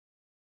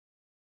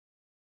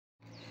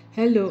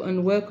Hello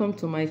and welcome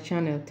to my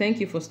channel. Thank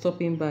you for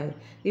stopping by.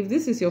 If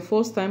this is your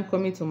first time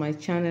coming to my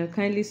channel,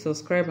 kindly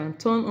subscribe and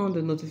turn on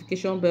the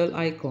notification bell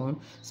icon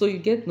so you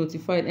get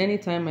notified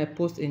anytime I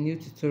post a new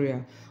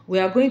tutorial. We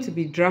are going to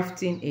be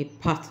drafting a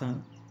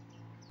pattern.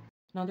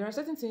 Now there are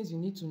certain things you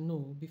need to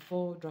know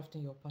before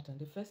drafting your pattern.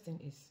 The first thing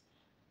is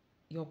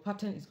your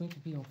pattern is going to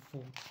be on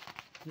fold.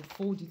 You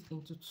fold it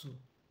into two.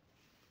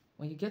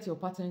 When you get your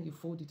pattern, you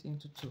fold it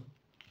into two.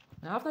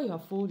 Now after you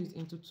have folded it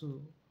into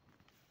two,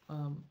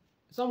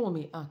 someone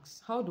may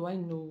ask, how do I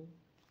know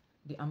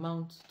the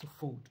amount to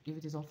fold? If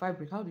it is on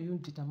fabric, how do you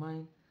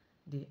determine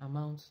the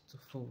amount to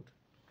fold?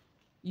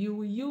 You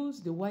will use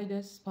the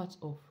widest part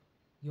of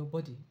your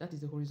body. That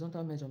is the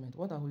horizontal measurement.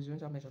 What are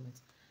horizontal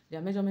measurements? They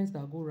are measurements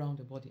that go around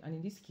the body. And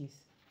in this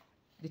case,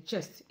 the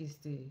chest is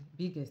the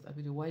biggest, I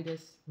mean the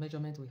widest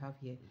measurement we have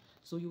here.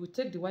 So you will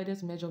take the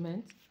widest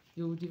measurement,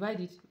 you will divide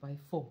it by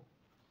 4.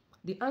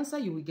 The answer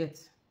you will get,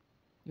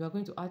 you are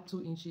going to add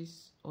 2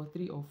 inches or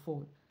 3 or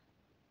 4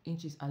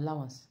 inches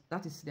allowance.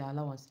 That is the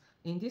allowance.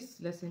 In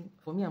this lesson,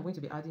 for me, I'm going to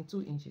be adding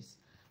 2 inches.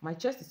 My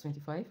chest is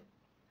 25.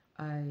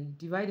 I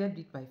divided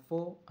it by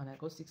 4 and I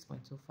got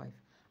 6.25.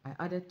 I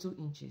added 2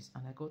 inches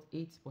and I got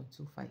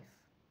 8.25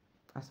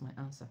 as my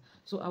answer.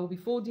 So I will be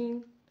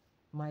folding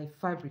my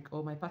fabric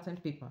or my pattern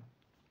paper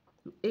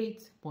to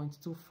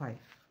 8.25.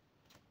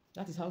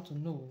 That is how to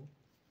know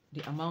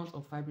the amount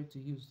of fabric to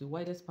use. The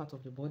widest part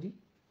of the body,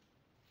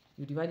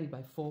 you divide it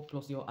by 4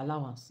 plus your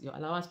allowance. Your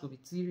allowance could be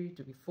 3,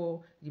 to be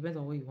 4, it depends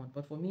on what you want.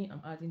 But for me,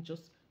 I'm adding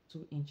just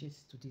 2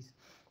 inches to this.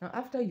 Now,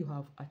 after you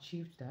have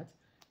achieved that,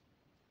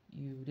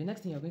 the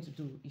next thing you're going to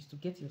do is to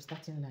get your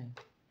starting line.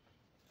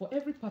 For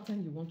every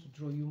pattern you want to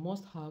draw, you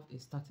must have a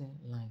starting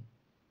line.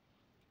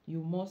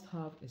 You must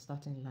have a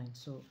starting line.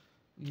 So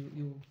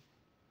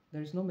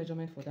there is no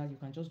measurement for that. You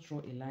can just draw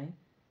a line.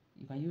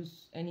 You can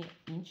use any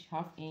inch,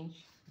 half inch,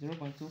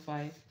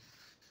 0.25.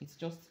 It's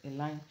just a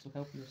line to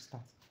help you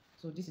start.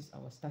 So this is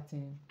our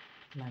starting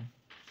line.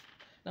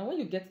 Now when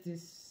you get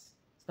this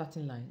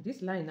starting line,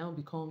 this line now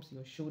becomes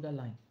your shoulder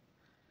line.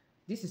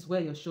 This is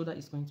where your shoulder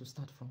is going to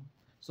start from.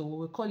 So we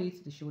will call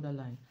it the shoulder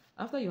line.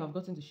 After you have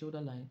gotten the shoulder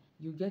line,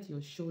 you get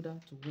your shoulder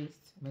to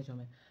waist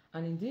measurement.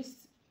 And in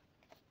this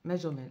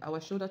measurement,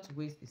 our shoulder to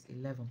waist is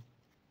 11.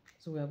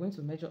 So we are going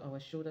to measure our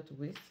shoulder to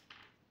waist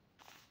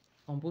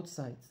on both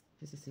sides.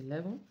 This is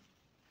 11.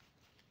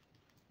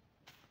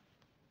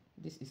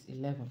 This is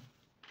 11.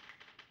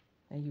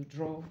 And you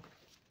draw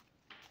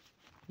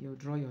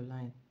your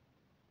line.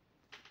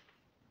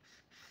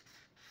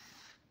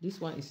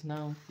 This one is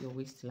now your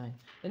waistline.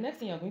 The next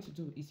thing you're going to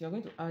do is you're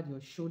going to add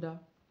your shoulder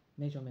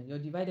measurement, your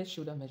divided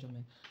shoulder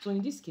measurement. So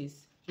in this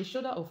case, the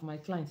shoulder of my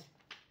client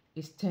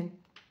is 10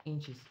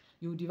 inches.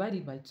 You divide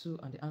it by 2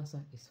 and the answer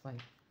is 5.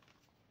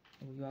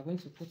 And you are going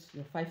to put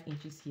your 5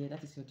 inches here.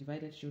 That is your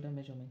divided shoulder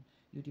measurement.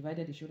 You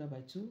divided the shoulder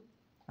by 2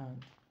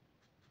 and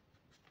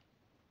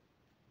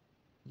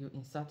you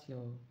insert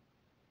your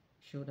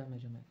shoulder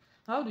measurement.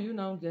 How do you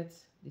now get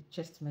the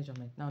chest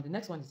measurement? Now the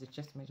next one is the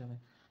chest measurement.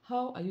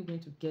 How are you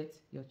going to get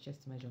your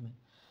chest measurement?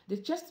 The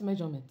chest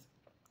measurement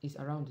is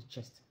around the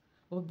chest.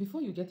 But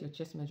before you get your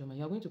chest measurement,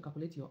 you're going to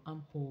calculate your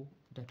armhole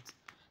depth.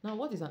 Now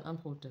what is an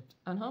armhole depth?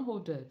 An armhole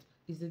depth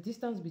is the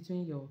distance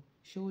between your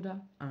shoulder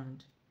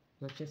and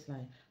your chest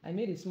line. I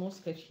made a small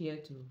sketch here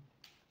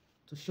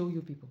to show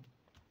you people.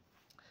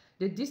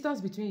 The distance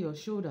between your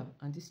shoulder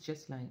and this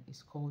chest line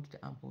is called the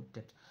armhole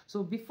depth.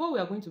 So before we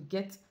are going to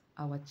get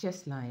our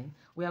chest line,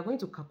 we are going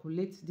to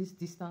calculate this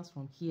distance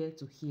from here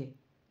to here.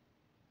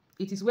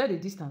 It is where the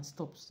distance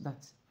stops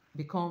that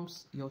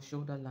becomes your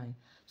shoulder line.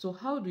 So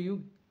how do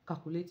you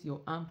calculate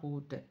your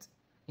armhole depth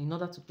in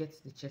order to get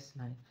the chest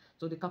line?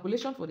 So the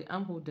calculation for the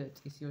armhole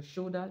depth is your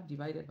shoulder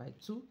divided by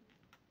 2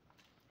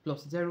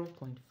 plus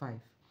 0.5.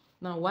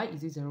 Now why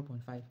is it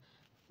 0.5?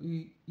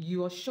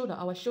 Your shoulder,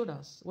 our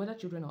shoulders, whether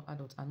children or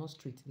adults, are not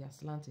straight, they are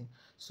slanting.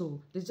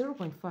 So the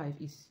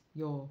 0.5 is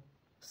your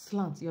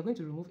slant. You are going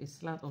to remove a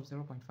slant of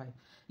 0.5.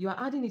 You are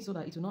adding it so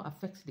that it will not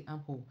affect the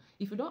armhole.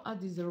 If you don't add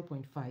this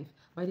 0.5,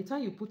 by the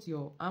time you put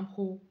your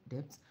armhole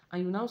depth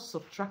and you now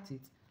subtract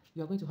it,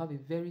 you are going to have a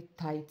very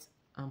tight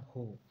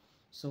armhole.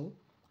 So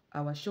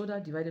our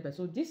shoulder divided by,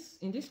 so this,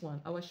 in this one,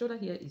 our shoulder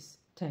here is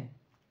 10.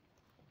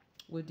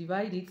 We'll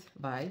divide it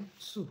by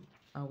 2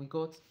 and we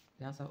got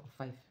the answer of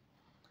 5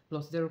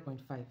 plus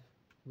 0.5.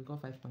 We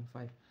got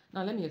 5.5.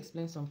 Now let me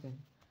explain something.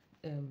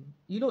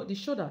 You know, the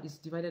shoulder is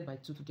divided by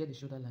 2 to get the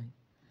shoulder line.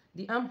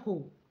 The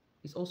armhole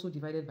is also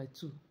divided by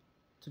 2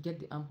 to get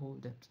the armhole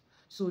depth.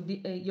 So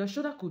your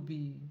shoulder could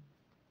be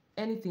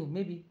anything,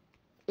 maybe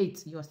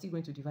 8. You are still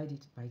going to divide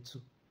it by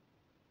 2.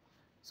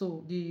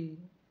 So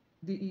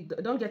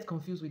don't get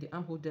confused with the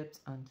armhole depth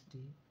and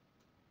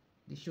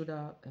the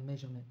shoulder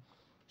measurement.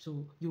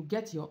 So you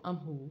get your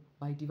armhole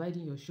by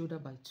dividing your shoulder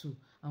by 2,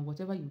 and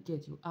whatever you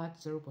get, you add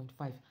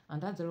 0.5,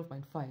 and that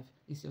 0.5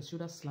 is your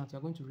shoulder slant.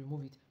 You're going to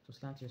remove it to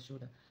slant your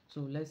shoulder.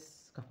 So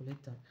let's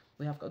calculate that.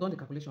 We have done the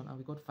calculation and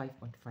we got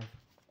 5.5.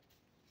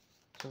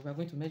 So we're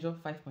going to measure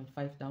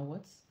 5.5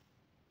 downwards.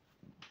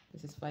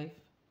 This is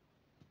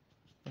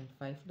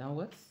 5.5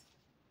 downwards.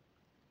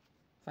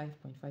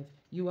 5.5.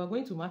 You are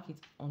going to mark it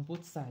on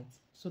both sides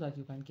so that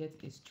you can get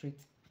a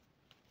straight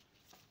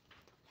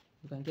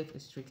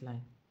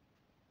line.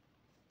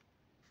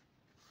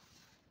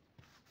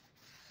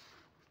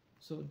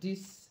 So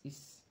this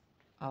is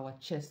our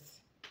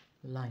chest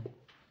line.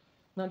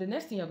 Now the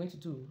next thing you're going to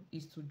do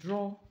is to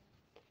draw,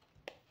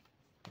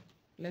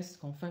 let's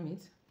confirm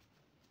it.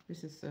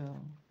 This is to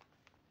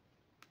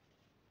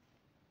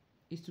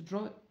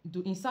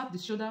insert the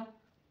shoulder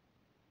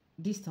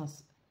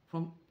distance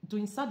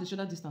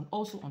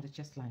also on the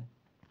chest line.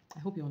 I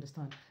hope you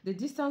understand. The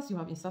distance you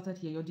have inserted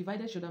here, your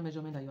divided shoulder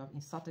measurement that you have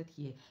inserted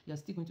here, you are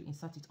still going to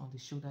insert it on the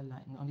shoulder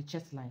line, on the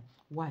chest line.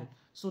 Why?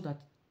 So that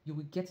you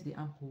will get the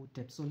armhole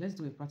depth. So let's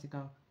do a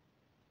practical.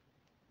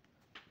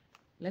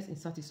 Let's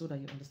insert it so that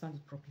you understand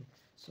it properly.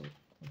 So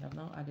we have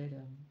now added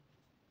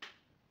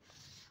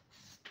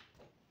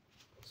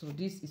so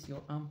this is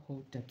your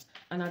armhole depth,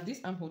 and at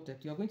this armhole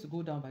depth you are going to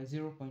go down by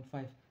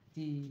 0.5.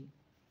 The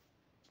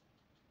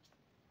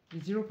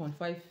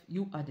 0.5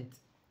 you added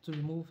to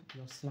remove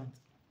your slant.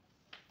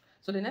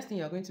 So the next thing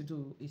you are going to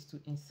do is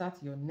to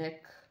insert your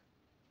neck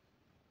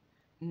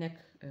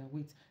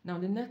width. Now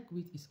the neck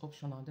width is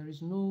optional. There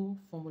is no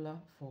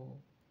formula for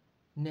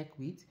neck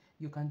width.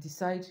 You can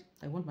decide,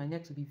 I want my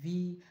neck to be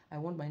V, I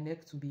want my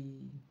neck to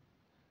be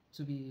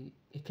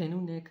a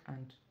canoe neck,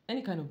 and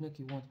any kind of neck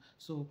you want.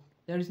 So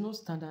there is no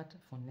standard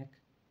for neck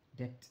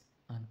depth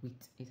and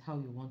width. It's how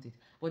you want it.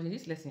 But in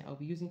this lesson I'll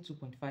be using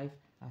 2.5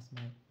 as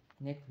my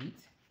neck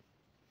width,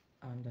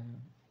 and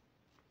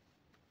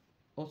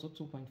also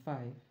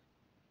 2.5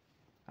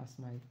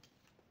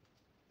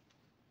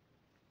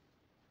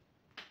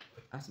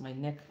 as my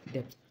neck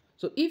depth.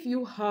 So if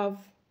you have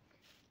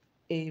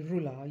a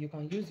ruler, you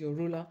can use your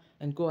ruler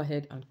and go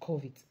ahead and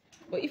curve it.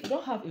 But if you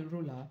don't have a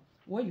ruler,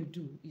 what you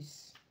do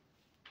is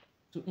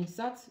to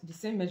insert the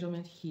same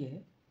measurement here,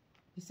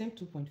 the same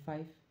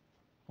 2.5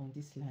 on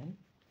this line,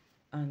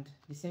 and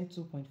the same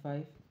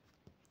 2.5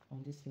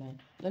 on this line.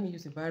 Let me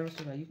use a biro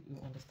so that you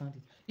understand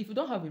it. If you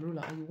don't have a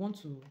ruler and you want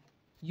to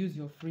use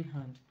your free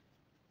hand,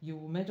 you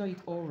will measure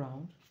it all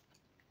round,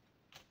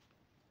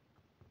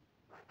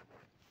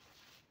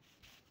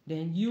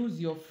 then use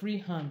your free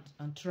hand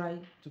and try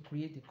to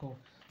create the curve.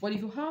 But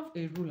if you have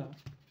a ruler,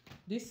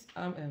 this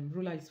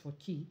ruler is for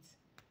kids,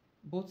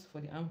 both for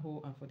the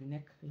armhole and for the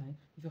neckline.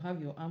 If you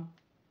have your arm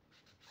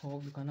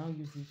curve, you can now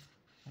use it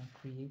and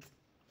create.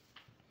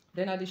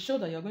 Then at the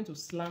shoulder, you're going to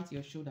slant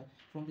your shoulder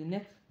from the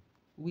neck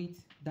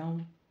width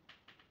downwards.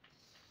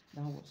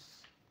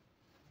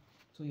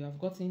 So you have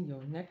gotten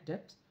your neck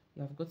depth,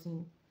 you have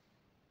gotten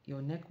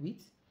your neck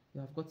width,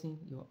 you have gotten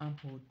your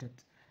armhole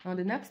depth. Now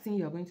the next thing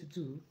you are going to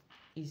do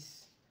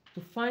is to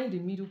find the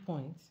middle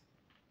point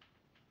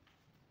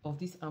of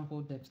this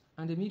armhole depth,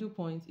 and the middle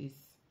point is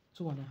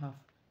 2.5.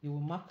 You will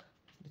mark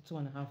the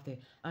 2.5 there,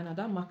 and at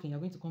that marking you're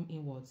going to come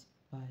inwards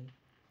by,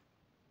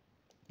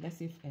 let's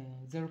say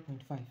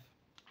 0.5.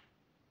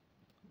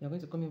 You're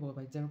going to come inward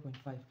by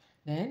 0.5.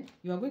 Then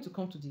you are going to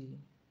come to the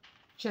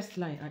chest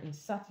line and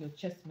insert your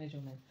chest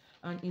measurement.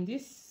 And in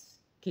this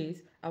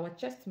case, our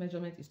chest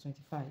measurement is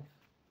 25.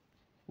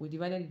 We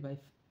divided it by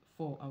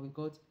 4 and we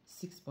got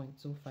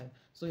 6.25.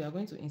 So you are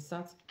going to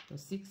insert your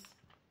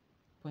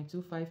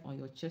 6.25 on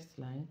your chest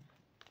line.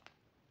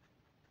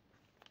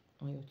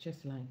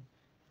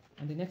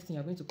 And the next thing,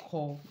 you're going to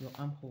curve your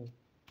armhole.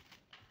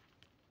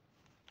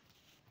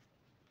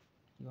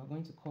 You are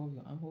going to curve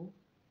your armhole.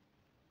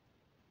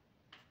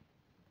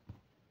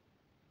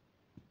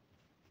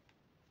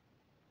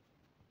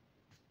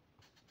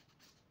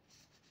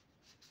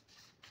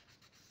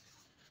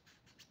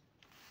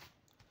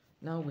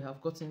 Now we have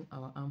gotten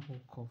our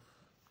armhole curve.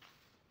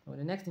 Well,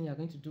 the next thing you're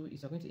going to do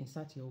is you're going to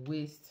insert your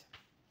waist,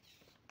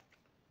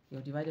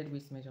 your divided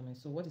waist measurement.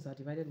 So what is our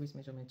divided waist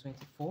measurement?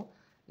 24.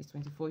 It's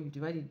 24. You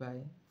divide it by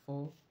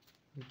 4,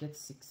 you get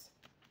 6.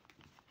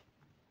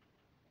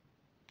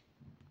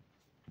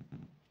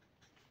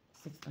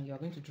 6, and you are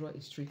going to draw a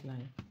straight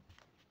line.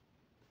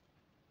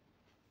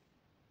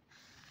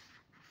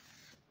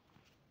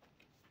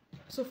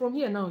 So from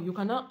here now, you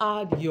can now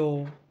add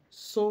your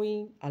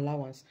sewing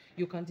allowance.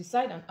 You can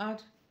decide and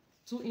add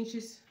 2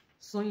 inches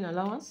sewing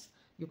allowance.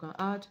 You can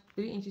add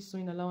 3 inches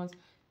sewing allowance.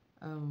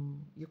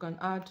 You can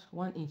add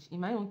 1 inch. In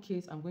my own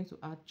case, I'm going to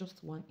add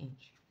just 1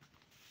 inch.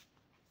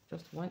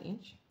 Just 1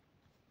 inch.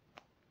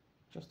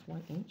 Just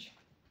 1 inch.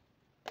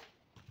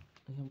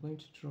 And I'm going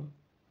to draw.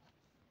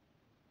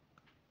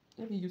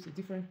 Let me use a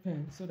different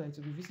pen so that it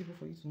will be visible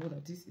for you to know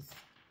that this is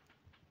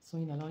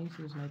sewing allowance.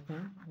 Use my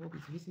pen. I hope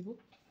it's visible.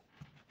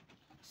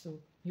 So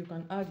you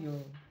can add your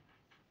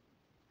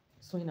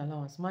sewing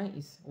allowance. Mine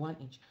is 1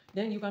 inch.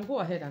 Then you can go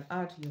ahead and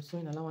add your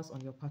sewing allowance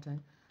on your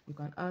pattern. You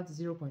can add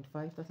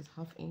 0.5, that is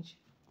 ½ inch,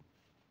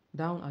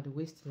 down at the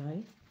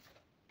waistline,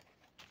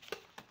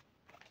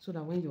 so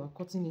that when you are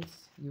cutting it,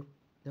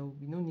 there will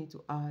be no need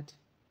to add.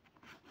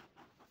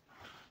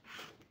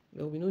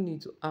 There will be no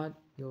need to add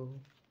your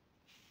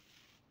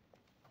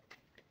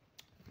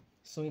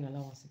sewing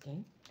allowance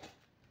again.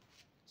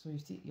 So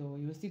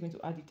you're still going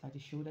to add it at the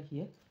shoulder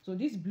here. So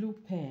this blue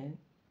pen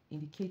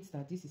indicates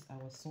that this is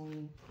our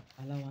sewing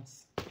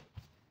allowance.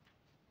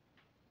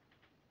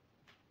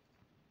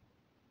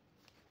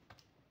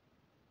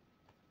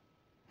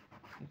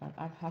 You can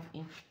add ½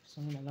 inch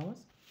sewing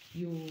allowance.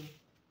 You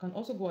can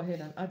also go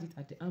ahead and add it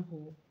at the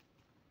armhole.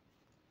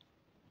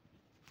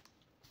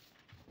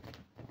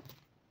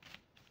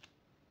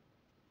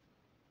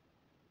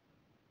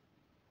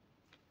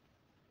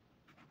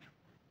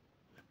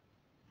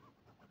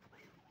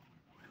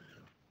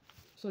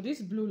 So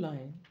this blue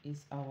line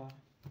is our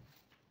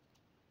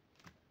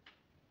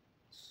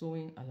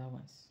sewing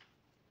allowance.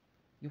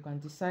 You can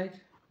decide.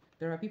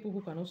 There are people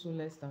who can also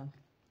less than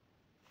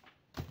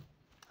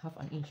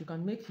 ½ inch. You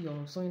can make your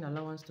sewing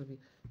allowance to be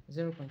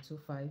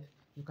 0.25.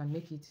 You can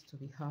make it to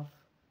be ½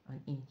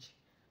 inch,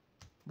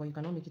 but you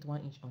cannot make it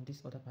 1 inch on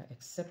this other part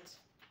except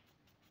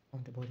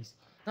on the bodice.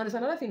 Now there's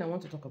another thing I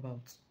want to talk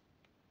about.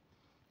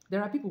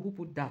 There are people who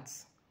put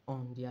darts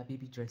on their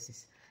baby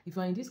dresses. If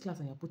you are in this class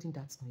and you're putting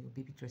darts on your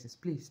baby dresses,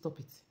 please stop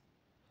it.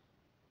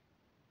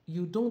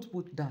 You don't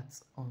put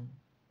darts on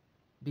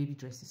baby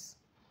dresses.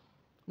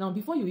 Now,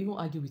 before you even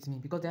argue with me,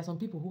 because there are some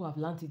people who have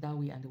learned it that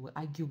way and they will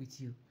argue with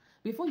you.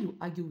 Before you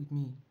argue with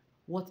me,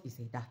 what is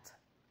a dart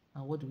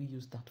and what do we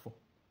use that for?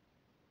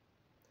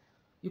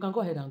 You can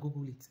go ahead and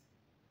Google it.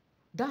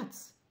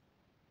 Darts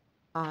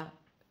are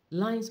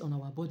lines on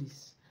our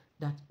bodies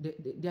that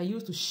they are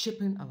used to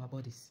shaping our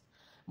bodies.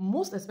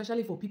 Most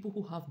especially for people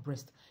who have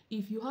breast.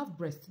 If you have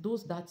breast,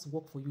 those darts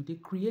work for you. They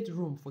create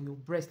room for your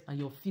breast and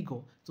your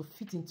figure to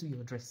fit into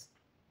your dress.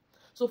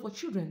 So for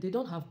children, they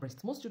don't have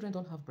breast. Most children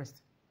don't have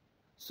breast.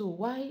 So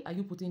why are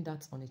you putting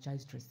that on a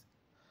child's dress?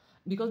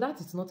 Because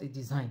that is not a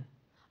design.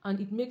 And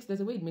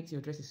there's a way it makes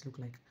your dresses look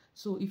like.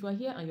 So if you are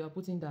here and you are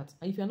putting that,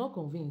 and if you are not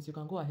convinced, you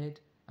can go ahead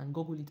and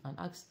Google it and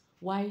ask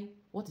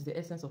what is the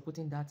essence of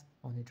putting that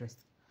on a dress?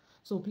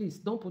 So please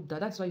don't put that.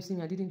 That's why you see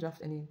me, I didn't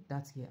draft any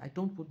that here. I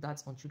don't put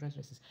that on children's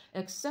dresses,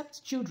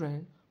 except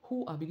children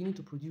who are beginning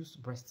to produce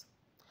breast.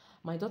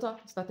 My daughter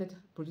started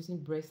producing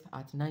breast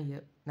at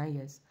 9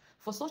 years.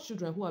 For such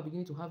children who are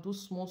beginning to have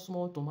those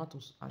small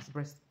tomatoes as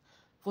breast,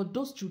 for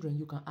those children,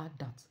 you can add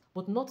that,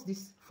 but not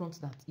this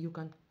front dart. You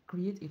can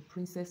create a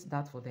princess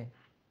dart for them.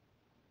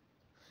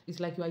 It's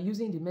like you are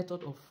using the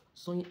method of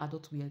sewing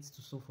adult wears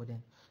to sew for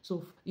them.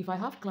 So if I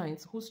have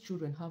clients whose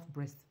children have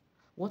breast,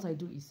 what I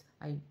do is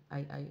I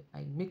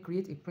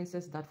create a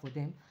princess dart for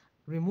them,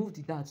 remove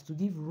the dart to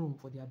give room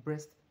for their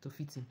breast to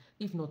fit in.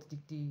 If not,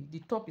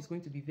 the top is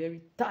going to be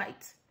very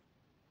tight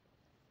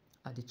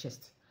at the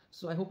chest.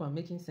 So I hope I'm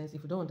making sense.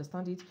 If you don't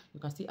understand it, you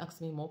can still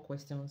ask me more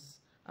questions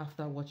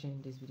after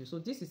watching this video. So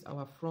this is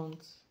our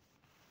front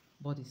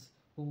bodice.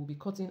 We will be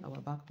cutting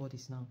our back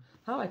bodice now.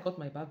 How I cut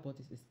my back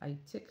bodice is I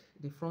take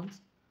the front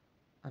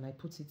and I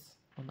put it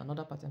on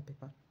another pattern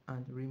paper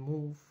and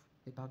remove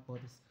the back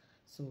bodice.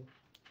 So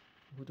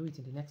we'll do it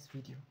in the next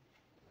video.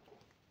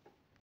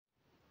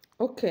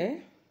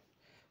 Okay,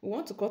 we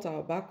want to cut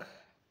our back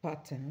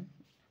pattern.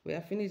 We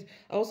are finished.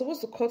 I was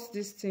supposed to cut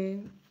this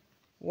thing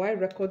while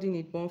recording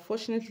it, but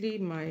unfortunately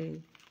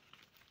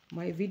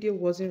my video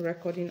wasn't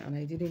recording and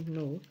I didn't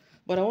know.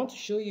 But I want to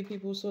show you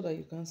people so that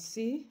you can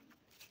see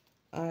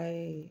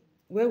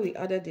where we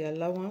added the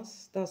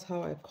allowance. That's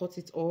how I cut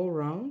it all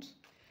round.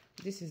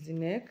 This is the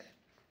neck.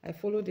 I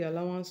followed the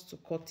allowance to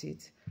cut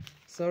it.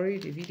 Sorry,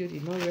 the video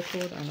did not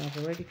record and I've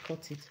already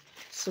cut it.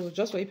 So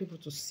just for you people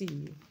to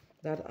see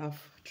that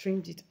I've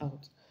trimmed it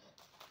out.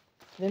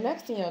 The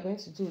next thing you're going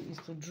to do is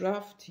to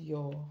draft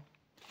your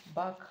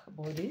back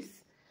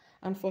bodice.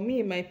 And for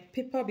me, my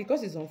paper,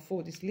 because it's on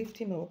fold, it's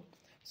lifting up.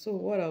 So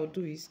what I'll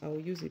do is I'll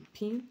use a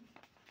pin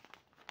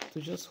to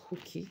just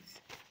hook it,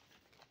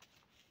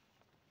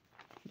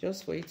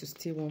 just for it to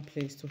stay one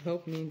place to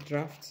help me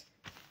draft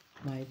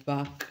my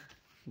back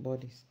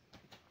bodice.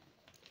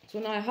 So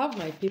now I have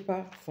my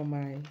paper for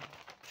my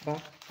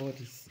back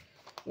bodice.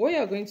 What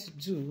you're going to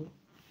do,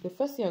 the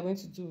first thing you're going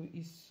to do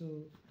is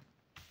to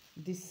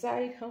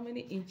decide how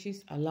many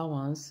inches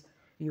allowance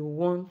you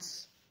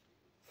want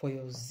for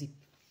your zip.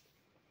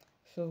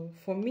 So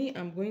for me,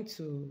 I'm going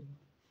to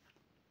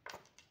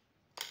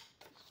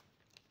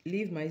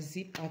leave my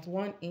zip at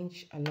 1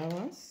 inch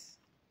allowance.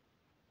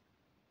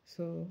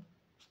 So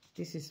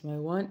this is my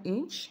 1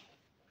 inch.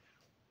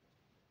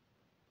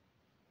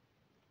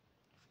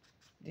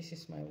 This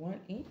is my 1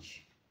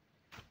 inch.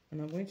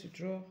 And I'm going to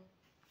draw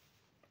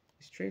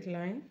a straight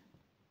line.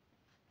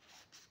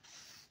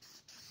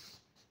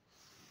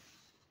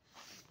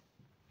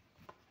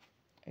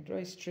 I draw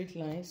a straight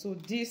line. So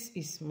this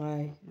is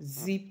my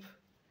zip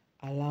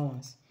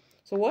allowance.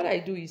 So what I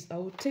do is I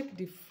will take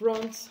the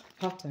front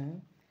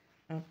pattern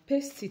and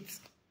paste it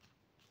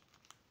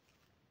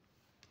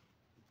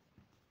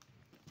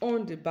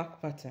on the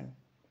back pattern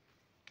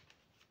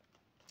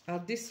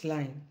at this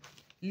line,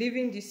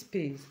 leaving this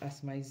space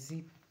as my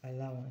zip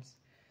allowance.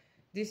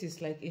 This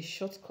is like a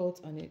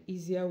shortcut and an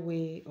easier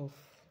way of,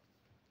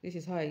 this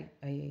is how I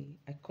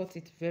cut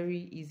it,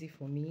 very easy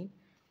for me.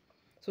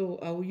 So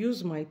I will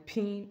use my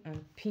pin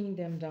and pin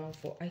them down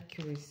for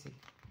accuracy.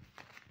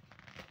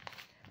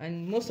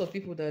 And most of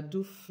people that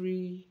do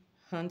free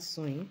hand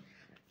sewing,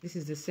 This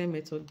is the same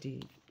method they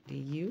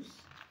use.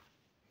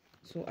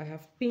 So I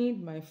have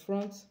pinned my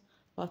front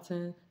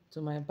pattern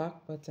to my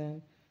back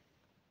pattern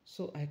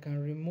so I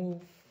can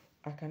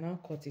now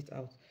cut it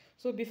out.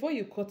 So before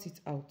you cut it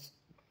out,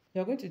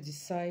 you're going to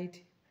decide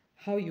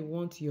how you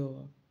want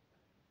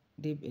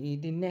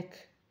the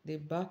neck, the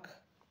back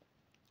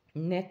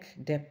neck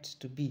depth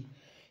to be.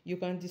 You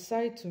can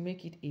decide to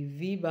make it a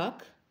V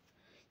back.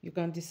 You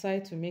can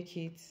decide to make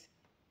it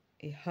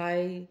a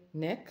high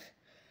neck.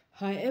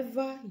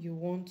 However you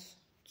want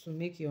to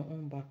make your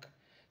own back,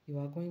 you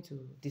are going to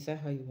decide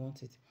how you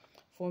want it.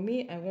 For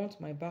me, I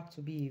want my back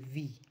to be a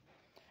V,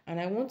 and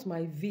I want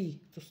my V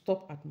to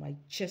stop at my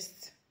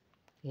chest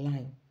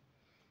line.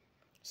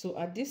 So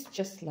at this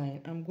chest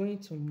line, I'm going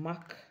to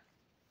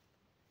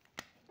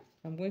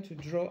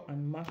draw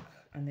and mark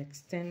and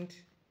extend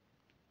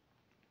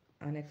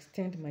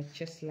my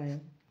chest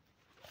line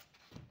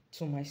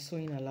to my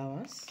sewing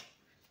allowance.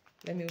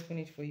 Let me open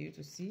it for you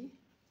to see.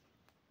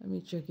 Let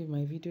me check if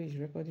my video is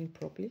recording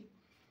properly.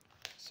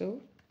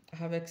 So I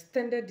have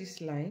extended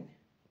this line,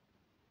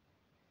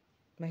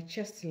 my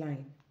chest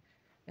line,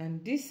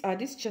 and at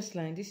this chest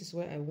line, this is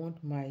where I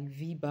want my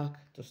V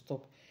back to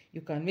stop.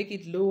 You can make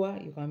it lower,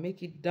 you can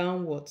make it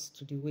downwards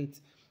to the weight.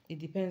 It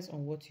depends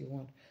on what you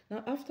want.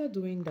 Now after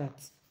doing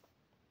that,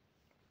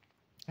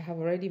 I have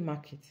already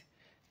marked it.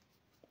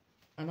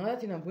 Another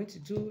thing I'm going to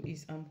do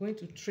is I'm going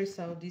to trace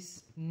out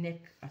this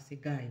neck as a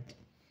guide.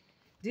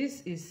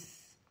 This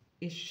is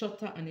a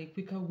shorter and a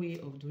quicker way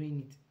of doing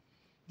it.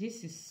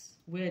 This is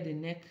where the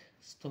neck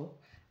stops.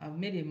 I've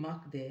made a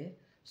mark there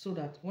so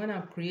that when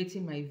I'm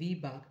creating my V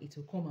back, it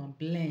will come and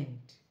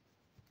blend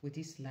with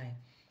this line.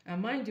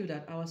 And mind you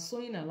that our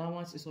sewing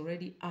allowance is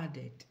already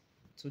added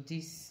to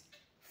this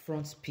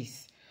front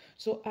piece.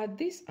 So at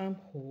this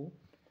armhole,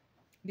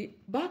 the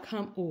back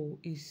armhole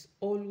is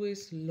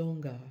always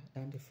longer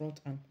than the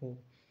front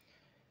armhole.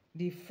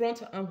 The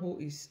front armhole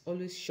is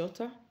always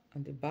shorter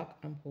and the back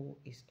armhole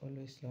is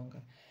always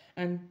longer.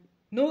 And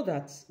know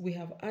that we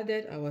have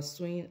added our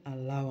sewing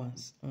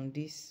allowance on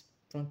this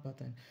front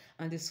pattern,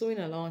 and the sewing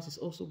allowance is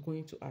also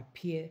going to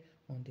appear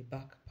on the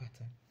back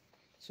pattern.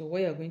 So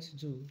what you're going to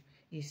do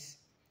is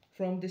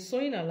from the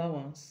sewing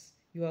allowance,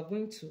 you are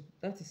going to,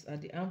 that is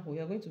at the armhole,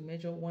 you're going to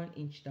measure 1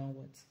 inch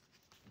downwards.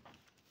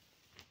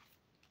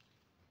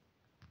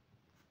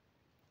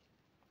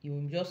 You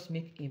will just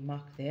make a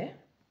mark there.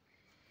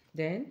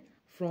 Then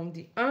from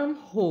the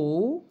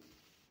armhole,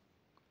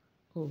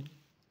 oh,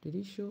 did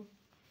it show?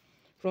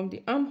 From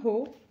the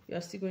armhole, you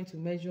are still going to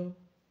measure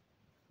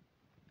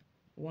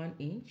 1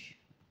 inch.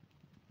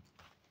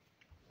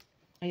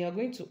 And you are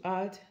going to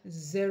add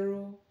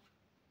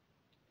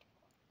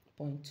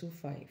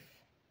 0.25.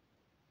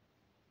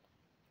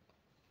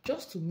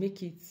 Just to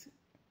make it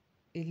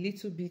a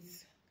little bit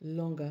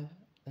longer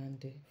than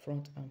the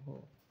front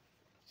armhole.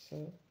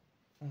 So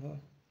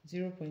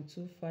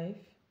 0.25,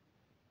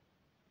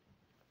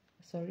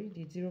 sorry,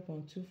 the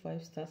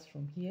 0.25 starts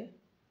from here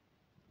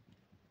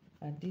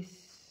at this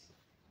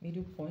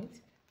middle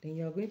point. Then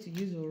you are going to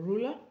use a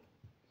ruler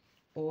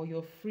or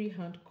your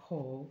freehand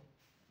curve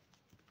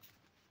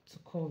to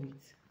curve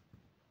it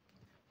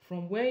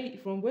from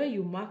where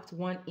you marked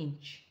 1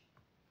 inch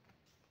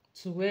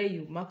to where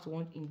you marked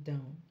 1 inch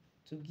down,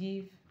 to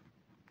give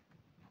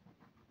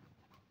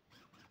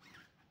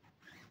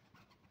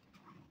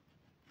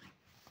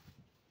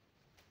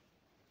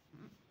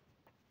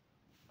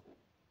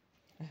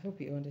I hope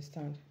you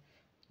understand.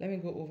 Let me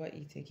go over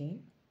it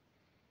again.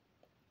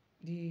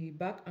 The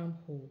back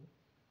armhole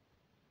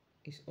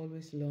is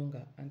always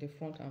longer and the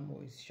front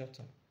armhole is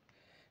shorter.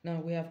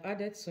 Now we have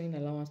added sewing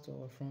allowance to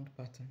our front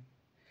pattern.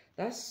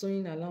 That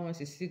sewing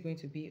allowance is still going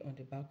to be on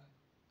the back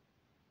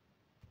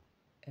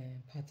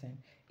pattern.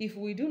 If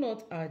we do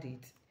not add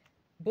it,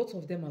 both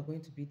of them are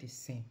going to be the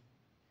same.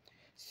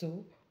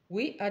 So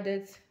we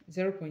added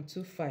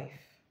 0.25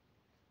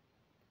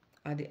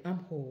 at the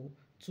armhole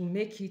to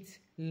make it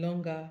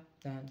longer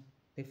than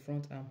the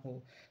front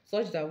armhole,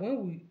 such that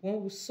when we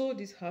sew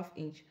this 1/2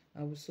 inch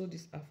and we sew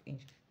this 1/2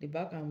 inch, the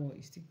back armhole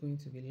is still going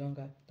to be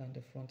longer than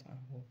the front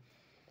armhole.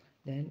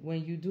 Then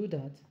when you do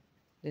that,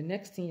 the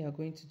next thing you are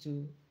going to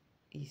do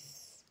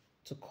is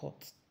to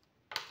cut.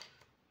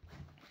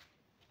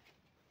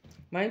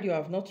 Mind you, I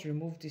have not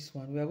removed this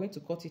one. We are going to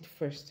cut it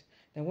first.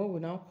 Then when we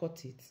now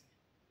cut it,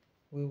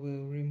 we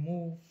will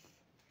remove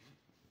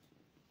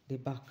the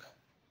back.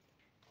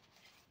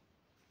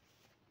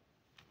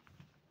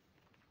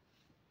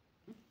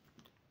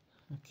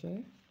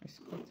 Okay, it's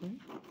cutting.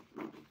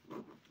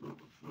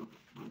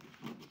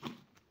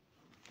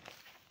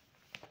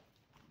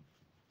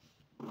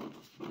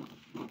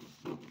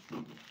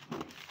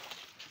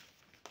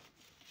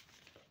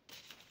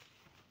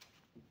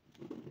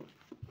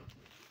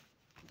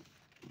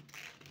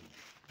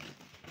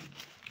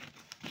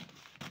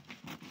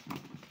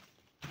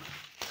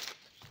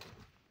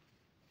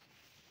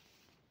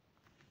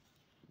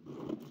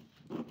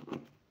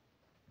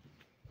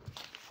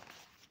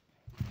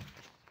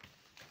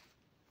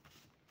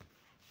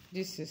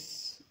 This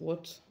is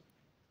what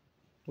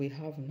we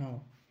have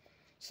now.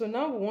 So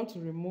now we want to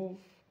remove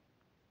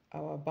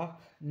our back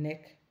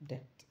neck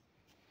depth.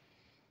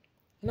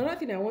 Another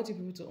thing I want you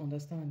people to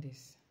understand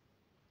is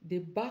the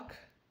back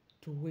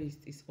to waist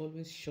is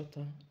always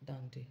shorter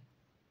than the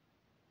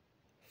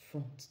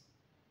front.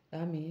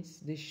 That means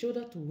the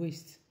shoulder to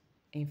waist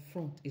in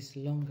front is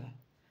longer,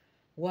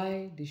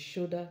 while the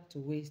shoulder to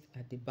waist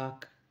at the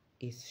back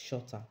is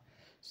shorter.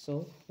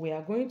 So we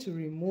are going to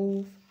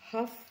remove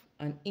half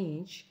an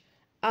inch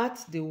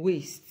at the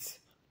waist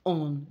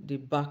on the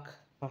back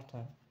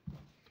pattern.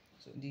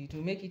 So to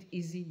make it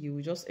easy, you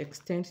will just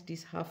extend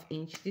this half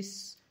inch,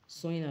 this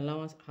sewing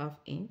allowance half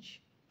inch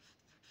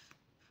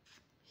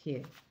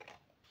here.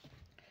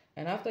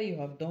 And after you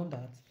have done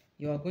that,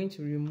 you are going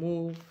to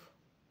remove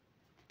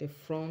the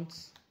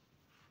front.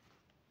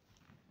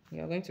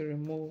 You are going to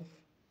remove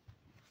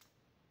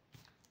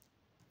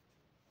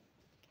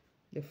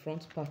the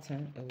front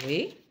pattern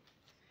away,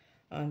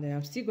 and then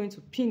I'm still going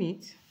to pin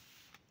it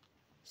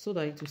so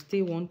that it will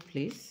stay one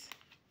place.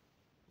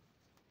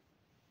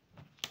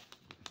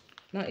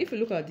 Now if you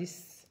look at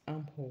this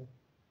armhole,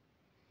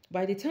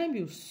 by the time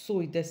you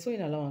sew it, the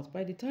sewing allowance,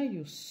 by the time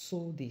you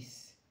sew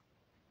this,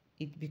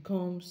 it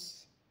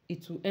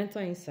will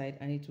enter inside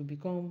and it will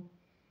become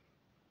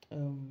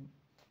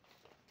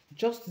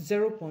just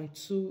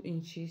 0.2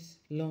 inches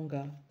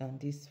longer than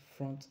this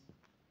front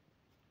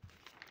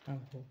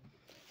armhole.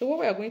 So what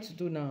we are going to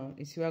do now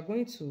is we are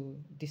going to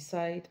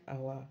decide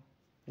our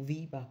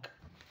V back.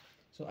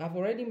 So I've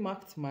already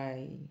marked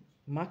my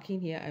marking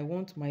here. I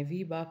want my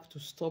V back to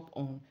stop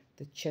on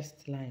the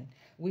chest line,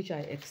 which I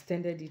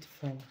extended it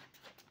from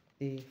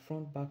the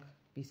front back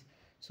piece.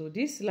 So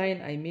this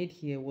line I made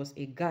here was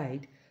a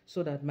guide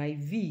so that my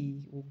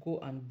V will go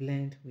and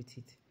blend with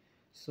it.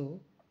 So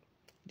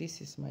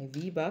this is my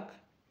V back.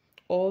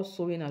 All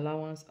sewing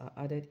allowance are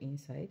added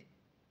inside.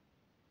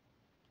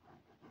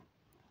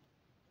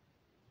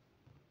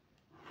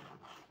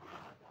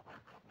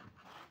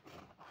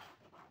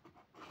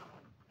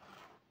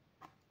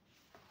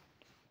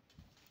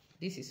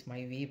 This is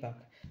my V back.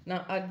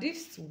 Now at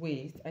this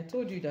waist, I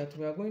told you that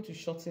we are going to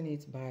shorten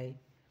it by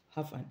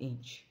half an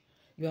inch.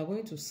 You are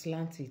going to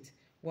slant it.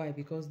 Why?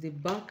 Because the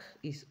back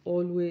is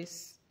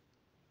always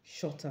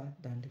shorter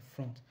than the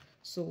front.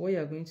 So what you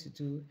are going to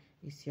do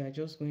is you are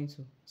just going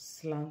to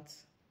slant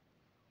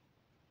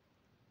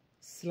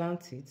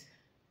it.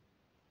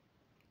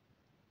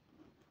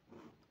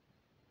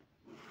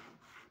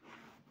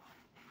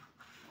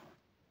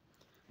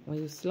 When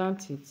you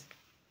slant it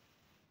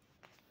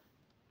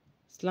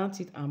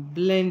and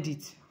blend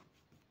it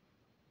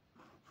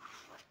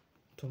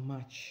to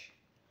match.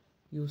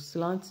 You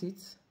slant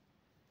it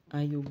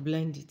and you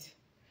blend it.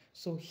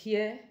 So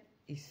here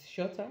is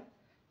shorter,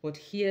 but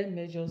here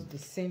measures the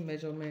same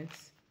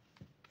measurements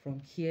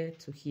from here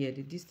to here.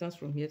 The distance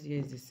from here to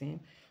here is the same,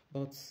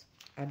 but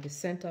at the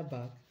center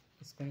back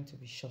it's going to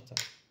be shorter.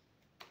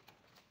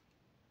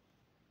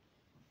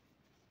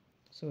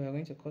 So we are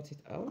going to cut it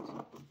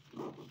out.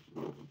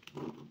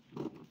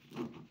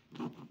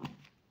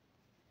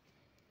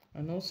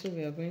 And also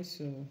we are going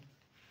to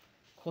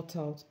cut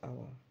out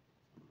our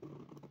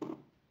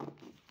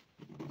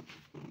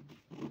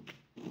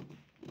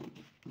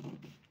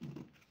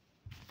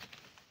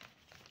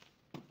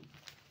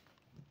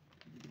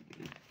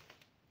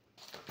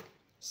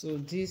so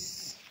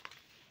this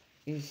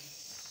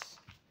is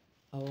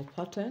our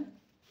pattern,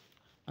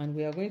 and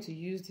we are going to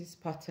use this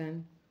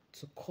pattern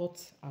to cut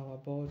our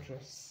ball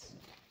dress.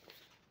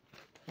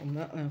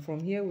 From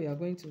here we are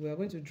going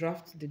to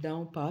draft the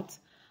down part,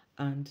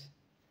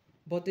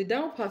 but the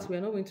down part we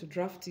are not going to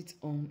draft it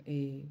on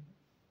a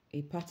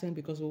pattern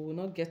because we will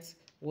not get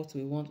what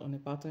we want on a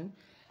pattern.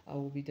 I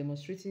will be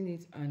demonstrating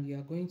it, and we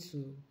are going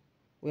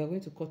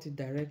to cut it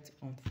direct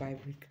on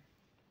fabric.